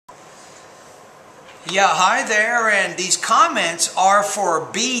Yeah, hi there, and these comments are for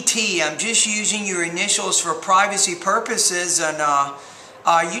BT. I'm just using your initials for privacy purposes, and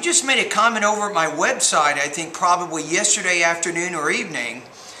you just made a comment over at my website, I think probably yesterday afternoon or evening,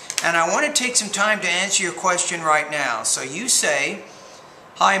 and I want to take some time to answer your question right now. So you say,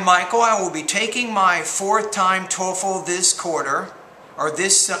 "Hi Michael, I will be taking my fourth time TOEFL this quarter, or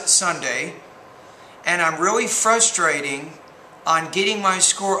this Sunday, and I'm really frustrating on getting my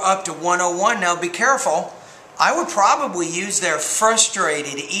score up to 101. Now be careful. I would probably use their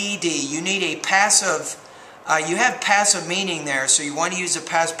frustrated ED. You need a passive, you have passive meaning there, so you want to use a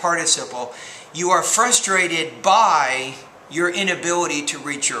past participle. You are frustrated by your inability to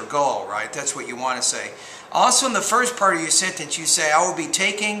reach your goal, right? That's what you want to say. Also in the first part of your sentence you say, I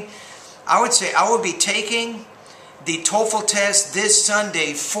would say I will be taking the TOEFL test this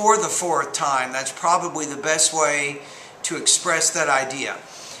Sunday for the fourth time. That's probably the best way to express that idea.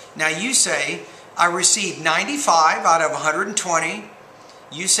 Now you say, I received 95 out of 120.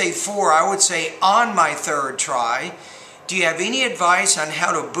 You say 4, I would say on my third try. Do you have any advice on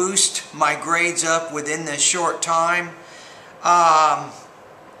how to boost my grades up within this short time? I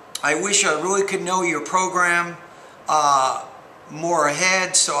wish I really could know your program more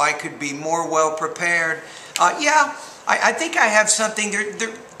ahead so I could be more well prepared. Yeah, I think I have something.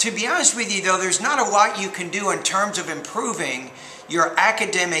 To be honest with you though, there's not a lot you can do in terms of improving your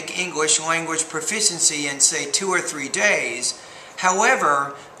academic English language proficiency in say 2 or 3 days.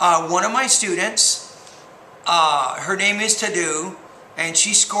 However, one of my students, her name is Tadu, and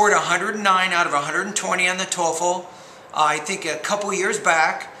she scored 109 out of 120 on the TOEFL, I think a couple years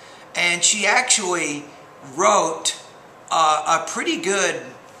back, and she actually wrote a pretty good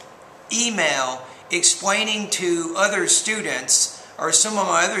email explaining to other students, or some of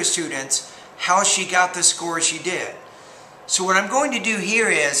my other students, how she got the score she did. So what I'm going to do here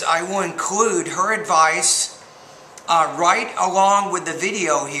is I will include her advice right along with the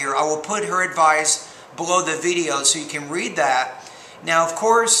video here. I will put her advice below the video so you can read that. Now of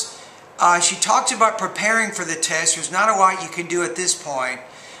course, she talks about preparing for the test. There's not a lot you can do at this point,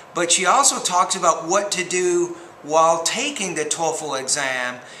 but she also talks about what to do while taking the TOEFL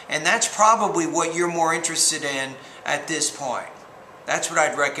exam, and that's probably what you're more interested in at this point. That's what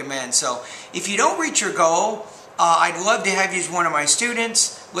I'd recommend. So if you don't reach your goal, I'd love to have you as one of my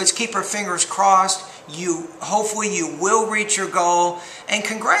students. Let's keep our fingers crossed. Hopefully you will reach your goal. And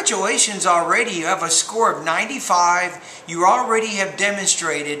congratulations already. You have a score of 95. You already have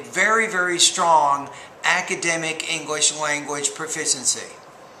demonstrated very, very strong academic English language proficiency.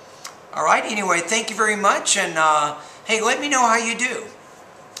 All right, anyway, thank you very much. And hey, let me know how you do.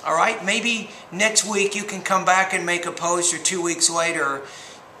 All right, maybe next week you can come back and make a post, or 2 weeks later.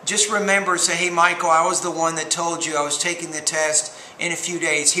 Just remember, say, hey Michael, I was the one that told you I was taking the test in a few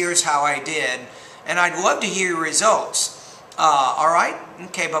days. Here's how I did. And I'd love to hear your results. All right?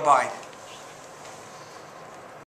 Okay, bye-bye.